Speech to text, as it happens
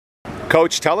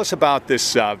Coach, tell us about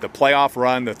this the playoff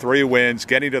run, the 3 wins,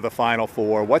 getting to the Final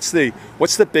Four. What's the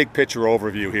big picture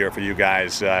overview here for you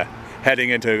guys heading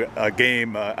into a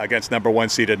game against #1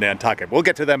 seeded Nantucket? We'll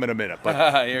get to them in a minute,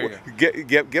 but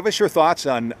give us your thoughts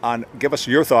on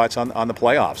the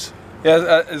playoffs.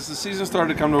 Yeah, as the season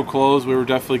started to come to a close, we were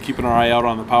definitely keeping our eye out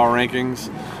on the power rankings,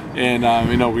 and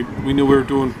we knew we were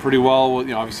doing pretty well.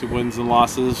 Obviously wins and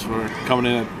losses. We're coming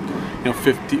in at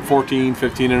 14,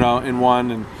 15 and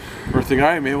 1, and we're thinking, all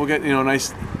right, maybe we'll get a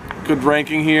nice, good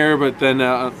ranking here. But then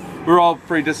we were all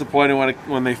pretty disappointed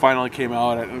when they finally came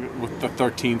out with the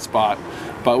 13th spot.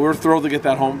 But we were thrilled to get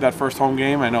that first home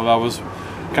game. I know that was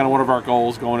kind of one of our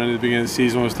goals going into the beginning of the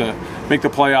season, was to make the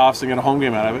playoffs and get a home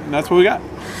game out of it, and that's what we got.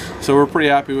 So we're pretty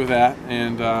happy with that.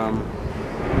 And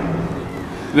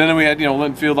then we had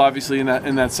Linfield obviously in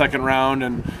that second round,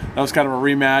 and that was kind of a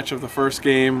rematch of the first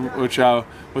game, which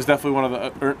was definitely one of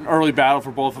the early battle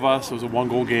for both of us. It was a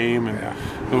 1-goal game, and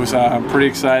it was pretty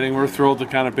exciting. We're thrilled to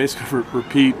kind of basically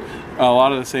repeat a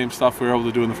lot of the same stuff we were able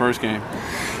to do in the first game.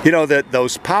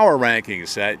 Those power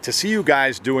rankings, to see you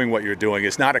guys doing what you're doing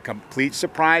is not a complete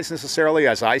surprise necessarily,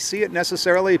 as I see it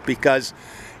necessarily, because,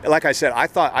 like I said, I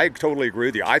totally agree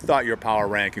with you. I thought your power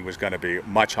ranking was going to be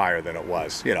much higher than it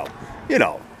was.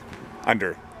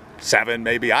 Under 7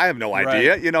 maybe. I have no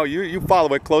idea. Right. You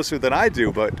follow it closer than I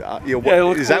do, but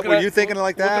is that what you're thinking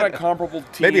like that? Looking at comparable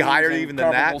teams, maybe higher even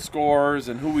than that. Comparable scores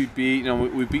and who we beat.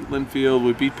 We beat Linfield,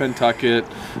 we beat Pentucket,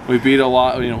 we beat a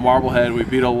lot. Marblehead, we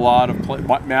beat a lot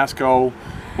of Masco,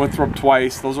 Winthrop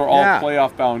twice. Those are all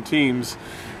playoff-bound teams.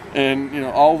 And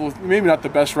all with maybe not the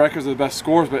best records or the best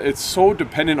scores, but it's so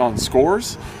dependent on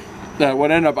scores that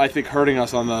what ended up, I think, hurting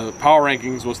us on the power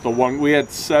rankings was we had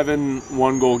 7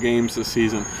 1-goal games this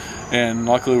season, and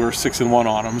luckily we were 6-1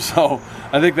 on them. So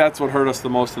I think that's what hurt us the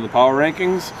most in the power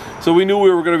rankings. So we knew we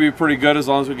were going to be pretty good as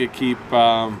long as we could keep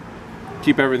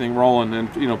everything rolling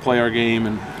and play our game,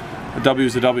 and a W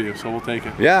is a W, so we'll take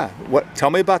it. Yeah. Tell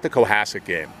me about the Cohasset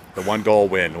game, the 1-goal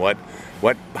win.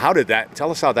 How did that? Tell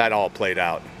us how that all played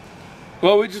out.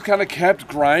 Well, we just kind of kept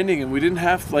grinding, and we didn't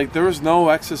have there was no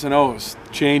X's and O's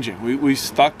changing. We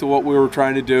stuck to what we were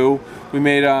trying to do. We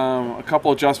made a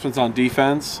couple adjustments on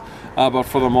defense, but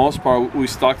for the most part, we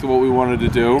stuck to what we wanted to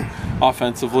do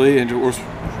offensively. And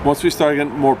once we started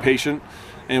getting more patient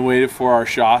and waited for our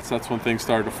shots, that's when things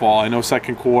started to fall. I know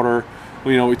second quarter,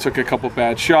 we took a couple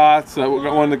bad shots.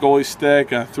 One the goalie stick,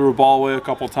 threw a ball away a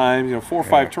couple times. 4 or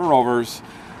 5 turnovers,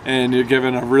 and you're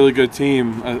giving a really good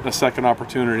team a second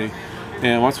opportunity.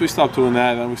 And once we stopped doing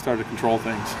that, then we started to control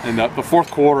things. And the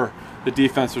fourth quarter, the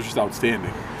defense was just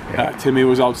outstanding. Timmy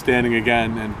was outstanding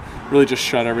again, and really just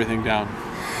shut everything down.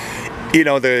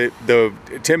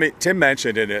 Tim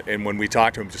mentioned and when we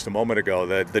talked to him just a moment ago,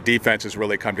 that the defense has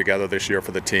really come together this year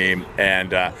for the team,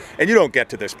 and you don't get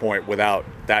to this point without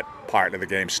that part of the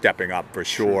game stepping up for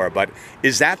sure. But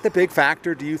is that the big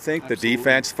factor, do you think? Absolutely. The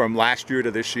defense from last year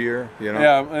to this year?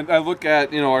 Yeah, and I look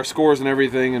at our scores and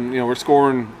everything, and we're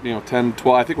scoring 10,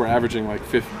 12. I think we're averaging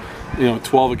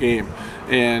 12 a game,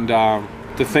 and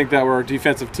to think that we're a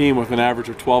defensive team with an average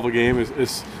of 12 a game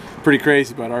is pretty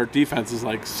crazy, but our defense is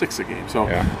 6 a game. So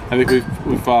I think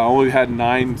we've only had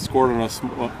 9 scored on us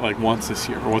once this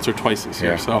year, or once or twice this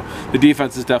year. So the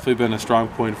defense has definitely been a strong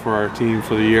point for our team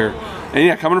for the year.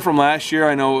 And coming from last year,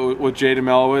 I know with Jaden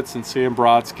Melowitz and Sam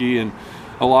Brodsky and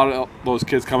a lot of those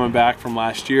kids coming back from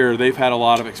last year, they've had a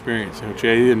lot of experience.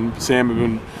 Jay and Sam have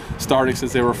been starting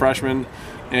since they were freshmen,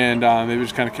 and they've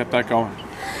just kind of kept that going.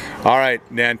 All right,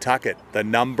 Nantucket, the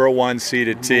 #1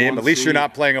 seeded team. At least you're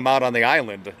not playing them out on the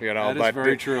island, That is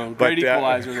very true. Great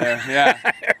equalizer there. Yeah.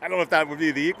 I don't know if that would be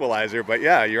the equalizer, but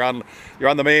yeah, you're on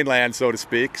the mainland, so to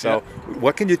speak. So,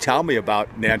 what can you tell me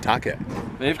about Nantucket?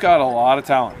 They've got a lot of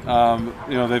talent.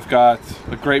 They've got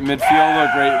a great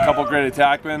midfielder, a couple great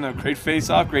attackmen, a great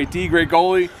face-off, great D, great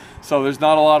goalie. So there's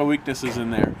not a lot of weaknesses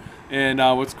in there. And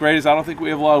what's great is I don't think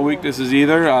we have a lot of weaknesses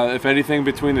either. If anything,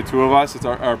 between the two of us, it's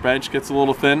our bench gets a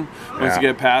little thin once you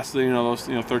get past those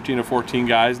 13 or 14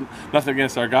 guys. Nothing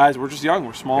against our guys. We're just young.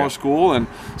 We're smaller school, and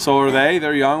so are they.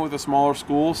 They're young with a smaller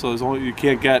school, so you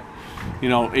can't get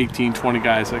 18, 20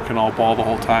 guys that can all ball the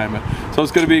whole time. So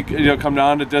it's going to be come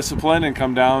down to discipline and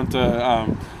come down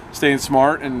to staying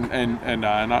smart and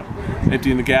not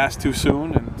emptying the gas too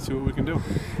soon, and see what we can do.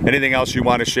 Anything else you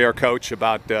want to share, Coach,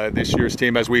 about this year's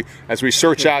team as we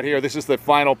search out here? This is the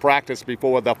final practice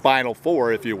before the Final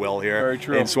Four, if you will, here in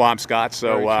Swampscott.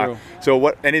 So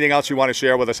what? Anything else you want to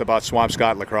share with us about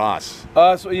Swampscott lacrosse?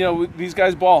 These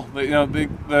guys ball.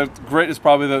 The grit is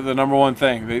probably the #1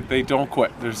 thing. They don't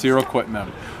quit. There's zero quit in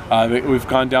them. We've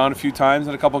gone down a few times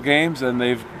in a couple games, and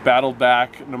they've battled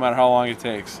back no matter how long it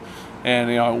takes. And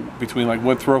you know, between like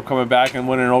Winthrop coming back and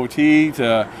winning OT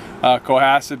to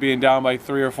Cohasset being down by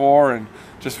 3 or 4, and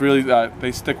just really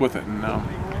they stick with it, and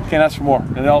can't ask for more.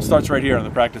 And it all starts right here on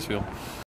the practice field.